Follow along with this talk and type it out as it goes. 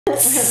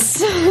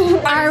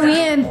Are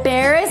we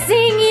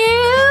embarrassing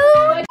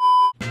you?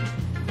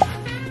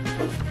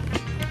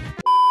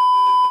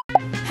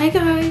 Hey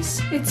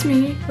guys, it's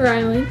me,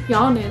 Rylan.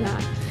 Y'all know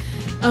that.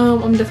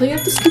 I'm definitely gonna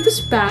have to scoot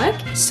this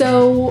back.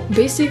 So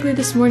basically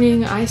this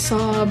morning I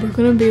saw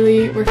Brooklyn and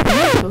Bailey were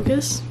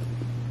focus.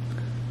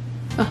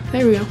 Oh,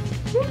 there we go.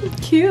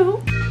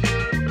 Cute.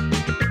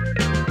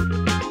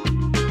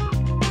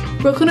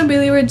 Brooklyn and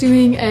Bailey were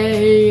doing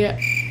a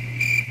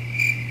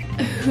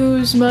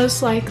who's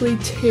most likely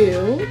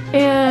to,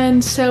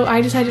 and so I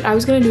decided I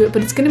was gonna do it,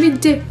 but it's gonna be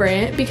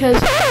different because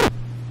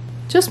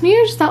just me,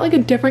 or just that like a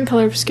different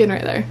color of skin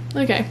right there?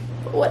 Okay,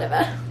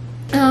 whatever.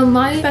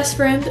 My best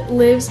friend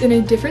lives in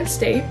a different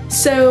state,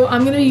 so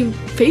I'm gonna be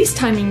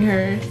FaceTiming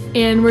her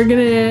and we're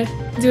gonna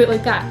do it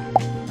like that.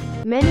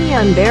 Many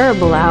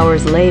unbearable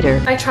hours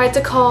later. I tried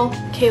to call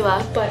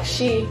Kayla, but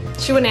she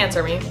wouldn't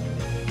answer me.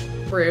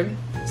 Rude.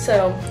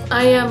 So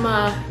I am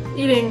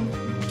eating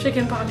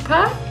chicken pot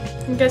pie.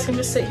 You guys can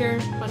just sit here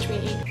and watch me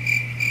eat.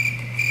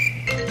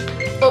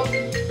 Oh,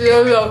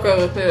 you're okay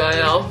with me right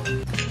now.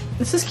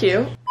 This is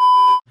cute.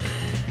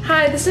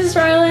 Hi, this is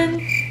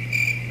Rylan.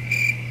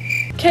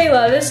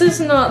 Kayla, this is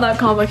not that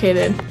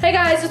complicated. Hey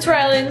guys, it's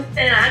Rylan.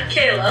 And I'm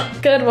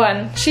Kayla. Good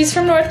one. She's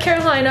from North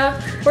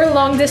Carolina. We're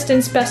long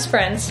distance best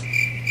friends.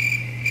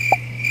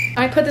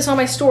 I put this on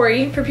my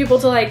story for people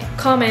to like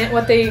comment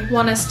what they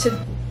want us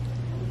to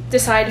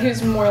decide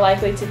who's more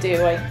likely to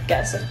do, I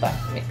guess, if that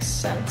makes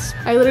sense.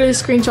 I literally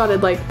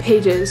screenshotted like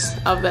pages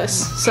of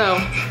this, so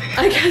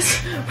I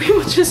guess we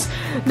will just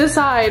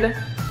decide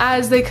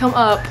as they come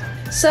up.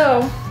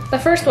 So, the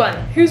first one,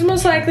 who's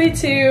most likely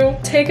to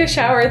take a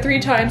shower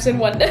 3 times in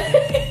one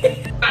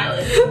day?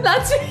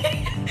 That's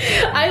me.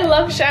 I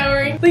love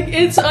showering. Like,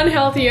 it's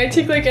unhealthy. I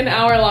take like an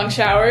hour-long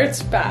shower.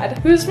 It's bad.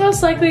 Who's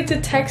most likely to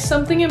text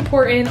something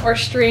important or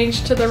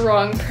strange to the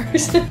wrong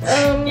person?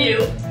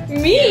 You.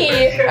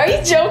 Me? Are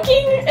you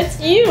joking? It's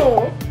you.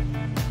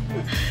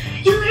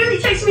 You literally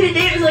texted me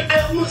today and was like, I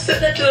almost said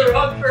that to the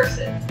wrong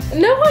person.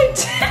 No, I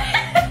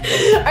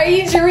didn't. Are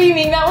you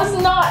dreaming? That was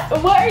not.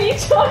 What are you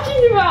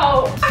talking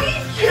about? Are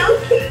you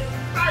joking?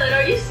 Rylan,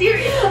 are you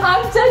serious?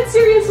 I'm dead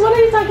serious. What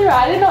are you talking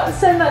about? I did not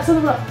send that to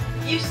the wrong.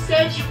 You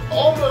said you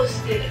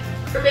almost did it.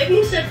 Or maybe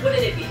you said,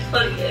 wouldn't it be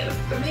funny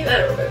if? Or maybe I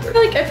don't remember.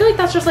 I feel like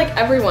that's just like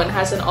everyone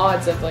has an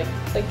odds of like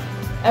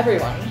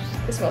everyone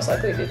is most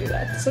likely to do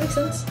that. Does that make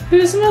sense?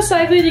 Who's most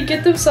likely to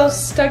get themselves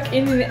stuck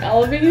in an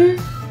elevator?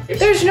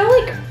 There's no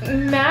like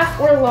math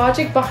or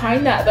logic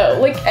behind that though.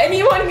 Like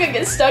anyone could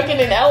get stuck in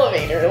an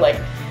elevator. Like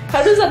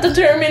how does that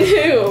determine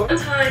who? One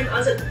time I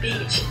was at the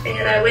beach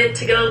and I went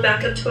to go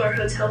back up to our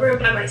hotel room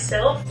by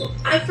myself.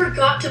 I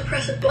forgot to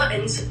press the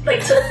buttons like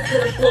to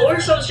the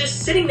floor, so I was just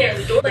sitting there at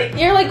the door like.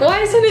 You're like,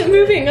 why isn't it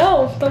moving?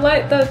 Oh,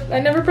 I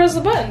never pressed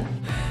the button.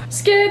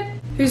 Skip.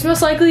 Who's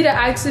most likely to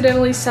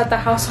accidentally set the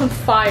house on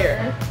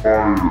fire?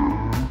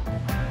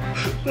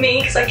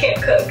 Me, because I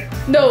can't cook.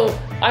 No,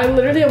 I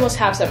literally almost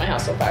have set my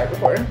house on fire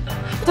before.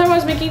 One time I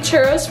was making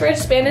churros for a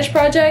Spanish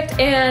project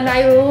and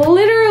I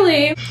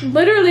literally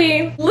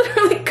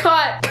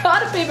caught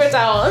a paper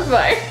towel on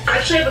fire. I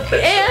actually have a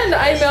quick And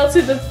I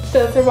melted the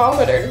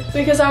thermometer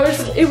because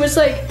it was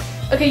like,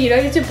 okay, you know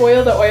you have to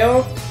boil the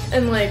oil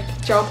and like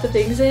drop the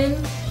things in?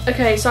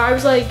 Okay, so I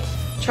was like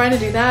trying to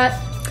do that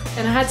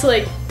and I had to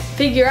like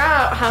figure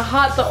out how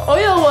hot the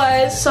oil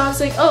was, so I was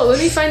like, oh, let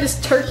me find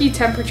this turkey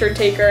temperature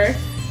taker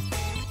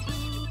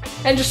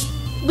and just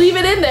leave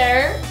it in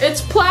there.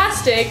 It's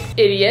plastic,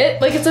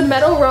 idiot. Like it's a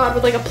metal rod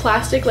with like a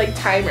plastic like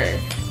timer.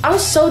 I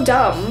was so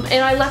dumb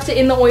and I left it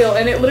in the oil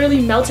and it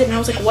literally melted and I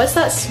was like, what's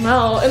that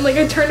smell? And like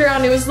I turned around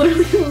and it was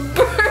literally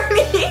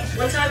burning.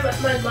 One time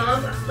my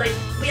mom, like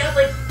we have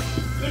like,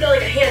 you know,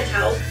 like a hand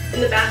towel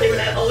in the bathroom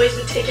and I always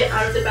would take it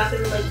out of the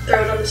bathroom and like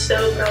throw it on the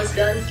stove when I was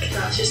done because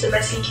I was just a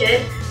messy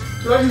kid.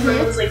 Once my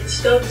mom was like, the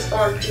stove is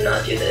on, do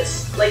not do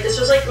this. Like this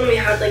was like when we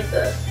had like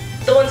the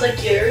ones like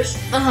yours,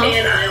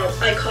 and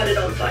I caught it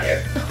on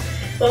fire.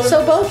 Well,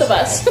 so both of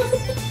us.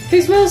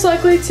 Who's most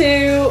likely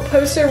to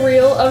post a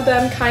reel of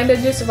them kinda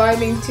just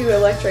vibing to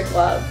Electric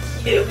Love?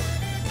 You.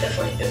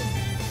 Definitely you.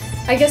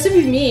 I guess it'd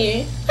be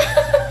me.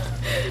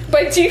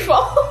 By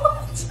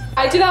default.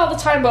 I do that all the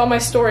time, but on my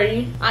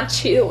story, I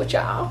chill with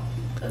y'all.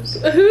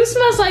 Who's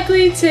most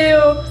likely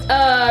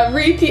to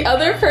read the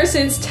other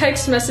person's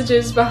text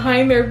messages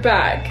behind their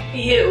back?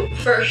 You,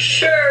 for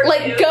sure.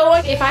 Like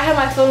going, if I had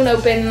my phone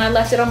open and I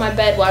left it on my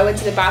bed while I went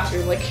to the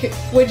bathroom, like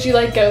would you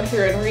like go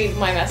through and read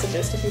my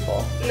messages to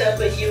people? No,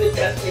 but you would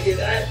definitely do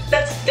that.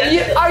 That's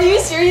definitely. Are you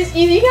serious?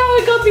 You think I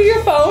would go through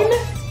your phone?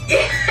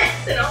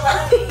 Yes, and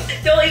all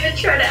don't even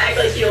try to act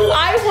like you'll.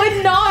 I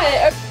would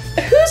not.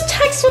 Whose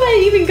text would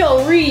I even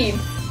go read?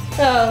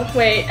 Oh,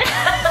 wait.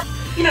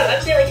 You know,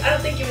 I'm saying like I don't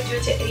think you would do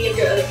it to any of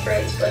your other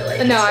friends, but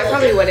like. No, I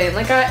probably wouldn't.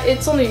 Like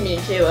it's only me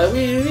and Kayla.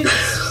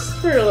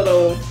 We're a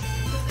little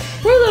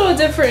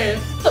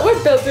different.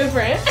 We're built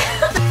different.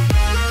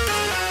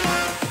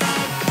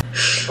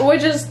 We're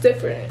just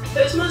different.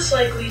 Who's most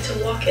likely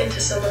to walk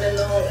into someone in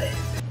the hallway?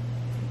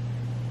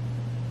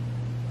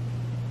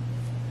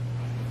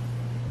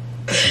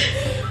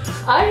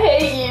 I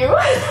hate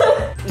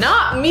you.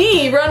 Not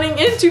me running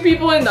into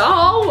people in the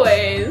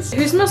hallways.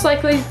 Who's most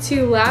likely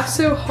to laugh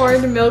so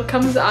hard milk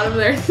comes out of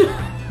their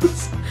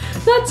nose?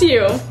 That's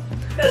you.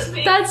 That's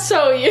me. That's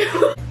so you.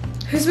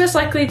 Who's most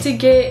likely to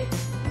get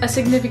a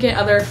significant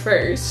other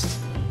first?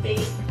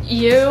 Me.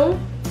 You?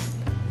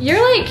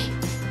 You're like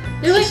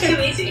too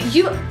easy.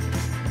 You.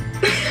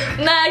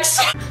 Next.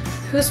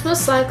 Who's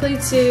most likely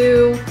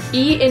to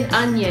eat an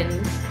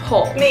onion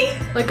whole? Me.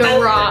 Like a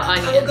raw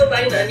onion. I will go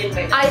buy an onion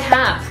right now. I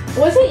have.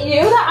 Was it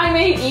you that I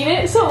made eat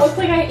it so it looked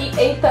like I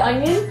ate the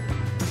onion?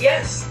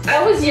 Yes.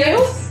 That was you?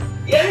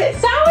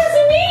 Yes. That was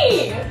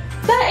me!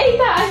 That ate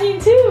that onion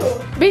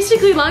too.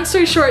 Basically, long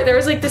story short, there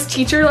was like this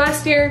teacher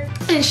last year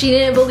and she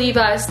didn't believe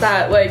us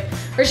that like,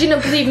 or she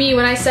didn't believe me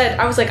when I said,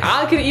 I was like,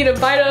 I could eat a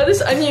bite out of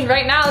this onion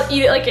right now,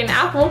 eat it like an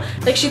apple.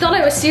 Like she thought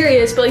I was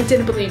serious, but like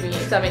didn't believe me,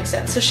 if that makes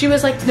sense. So she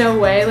was like, no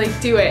way, like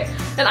do it.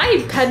 And I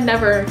had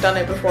never done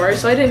it before,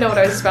 so I didn't know what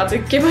I was about to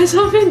get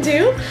myself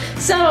into.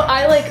 So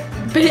I like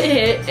bit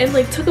it and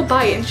like took a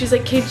bite and she's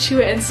like, okay, chew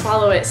it and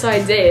swallow it. So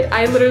I did.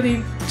 I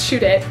literally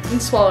chewed it and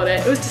swallowed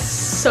it. It was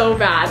just so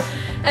bad.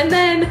 And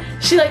then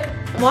she like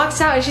walks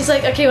out and she's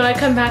like, okay, when I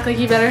come back, like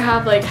you better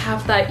have like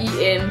half that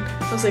eaten.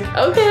 I was like,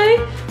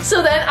 okay.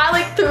 So then I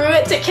like threw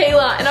it to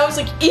Kayla and I was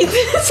like, eat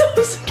this. I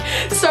was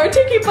like, start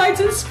taking bites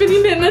and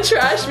spitting it in the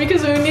trash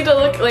because we need to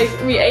look like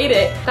we ate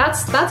it.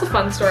 That's a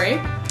fun story.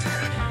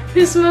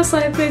 Who's most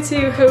likely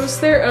to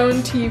host their own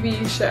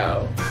TV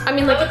show? I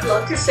mean, like, I would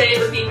love to say it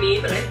would be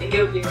me, but I think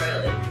it would be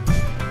Rylan.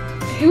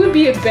 who would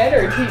be a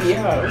better TV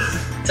host?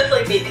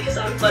 Definitely me because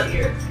I'm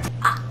funnier.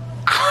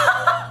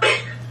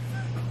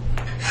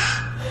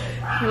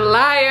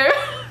 Liar.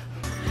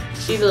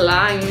 She's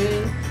lying.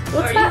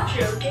 What's Are that?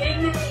 you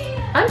joking?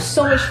 I'm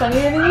so much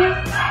funnier than you.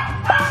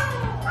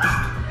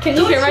 Can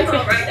you hear my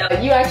Don't right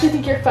now. You actually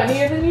think you're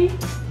funnier than me?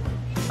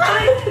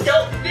 I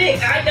don't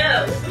think I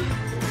know.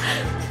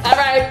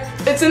 Alright,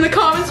 it's in the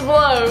comments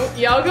below.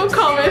 Y'all go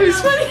comment who's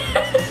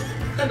funnier.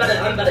 I'm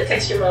about to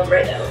text your mom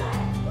right now.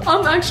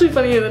 I'm actually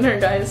funnier than her,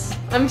 guys.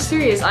 I'm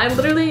serious. I'm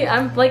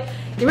like,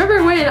 you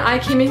remember when I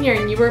came in here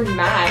and you were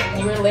mad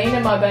and you were laying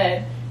in my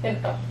bed? And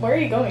where are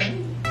you going?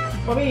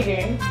 What are you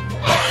doing?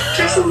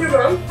 Texting your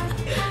mom?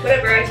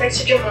 Whatever, I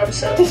texted your mom,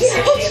 so.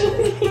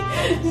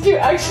 Did you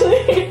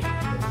actually?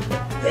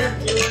 Yeah,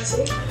 you want to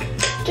see?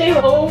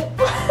 Kayla.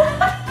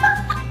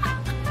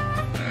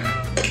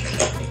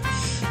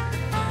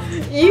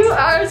 You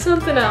are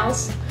something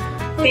else.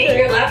 Okay.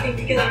 You're laughing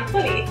because I'm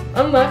funny.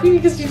 I'm laughing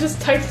because you just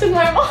texted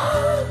my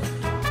mom.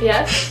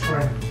 Yes?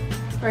 Where?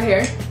 Right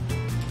here.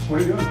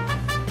 What are you doing?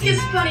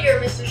 Who's funnier,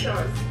 Mr.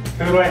 Sean?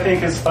 Who do I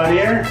think is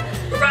funnier?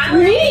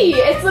 Rylan? Me!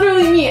 It's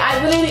literally me.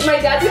 My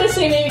dad's gonna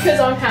say me because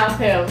I'm half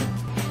him.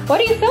 What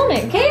are you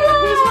filming? Kayla!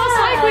 Who's most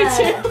likely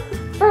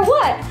to? For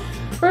what?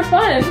 For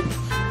fun.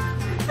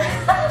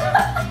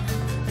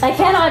 I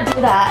cannot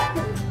do that.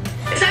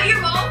 Is that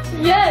your mom?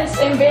 Yes,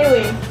 and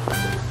Bailey.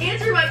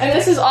 Answer my And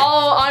this is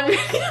all on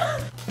video.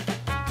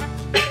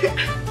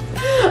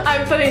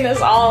 I'm putting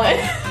this all in.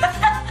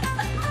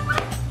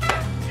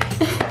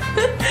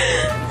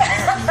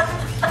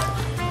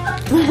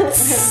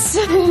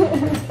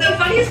 The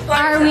funniest part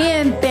Are is we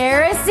that-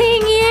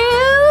 embarrassing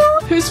you?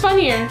 Who's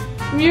funnier?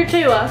 Me or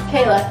Kayla?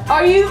 Kayla.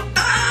 Are you? Oh,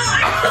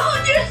 I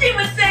told you she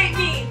would say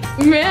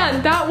me!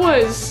 Man, that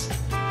was...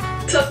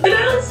 Something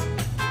else?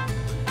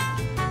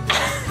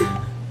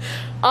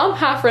 I'm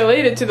half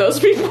related to those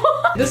people.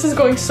 This is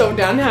going so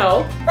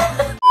downhill.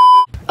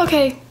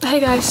 Okay, hey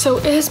guys, so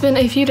it has been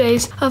a few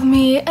days of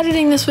me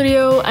editing this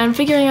video and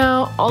figuring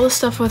out all the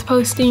stuff with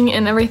posting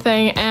and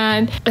everything,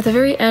 and at the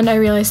very end I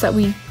realized that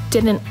we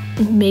didn't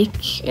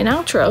make an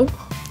outro,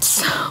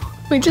 so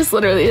we just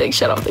literally like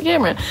shut off the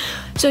camera.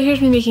 So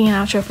here's me making an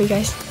outro for you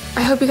guys.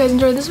 I hope you guys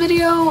enjoyed this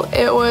video.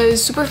 It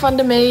was super fun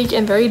to make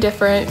and very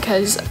different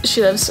because she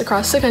lives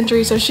across the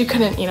country, so she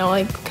couldn't, you know,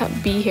 like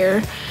be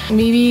here.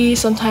 Maybe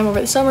sometime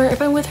over the summer,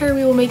 if I'm with her,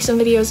 we will make some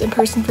videos in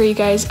person for you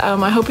guys.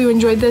 I hope you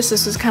enjoyed this.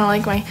 This was kind of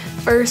like my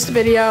first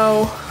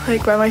video,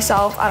 like by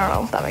myself. I don't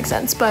know if that makes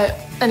sense, but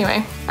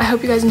anyway, I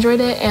hope you guys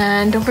enjoyed it,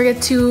 and don't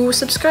forget to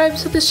subscribe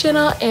to this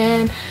channel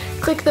and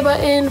click the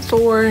button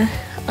for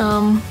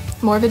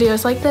more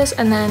videos like this,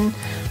 and then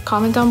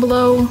comment down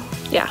below.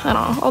 Yeah, I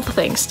don't know, all the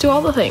things. Do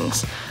all the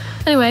things.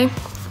 Anyway,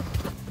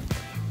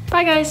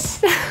 bye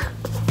guys.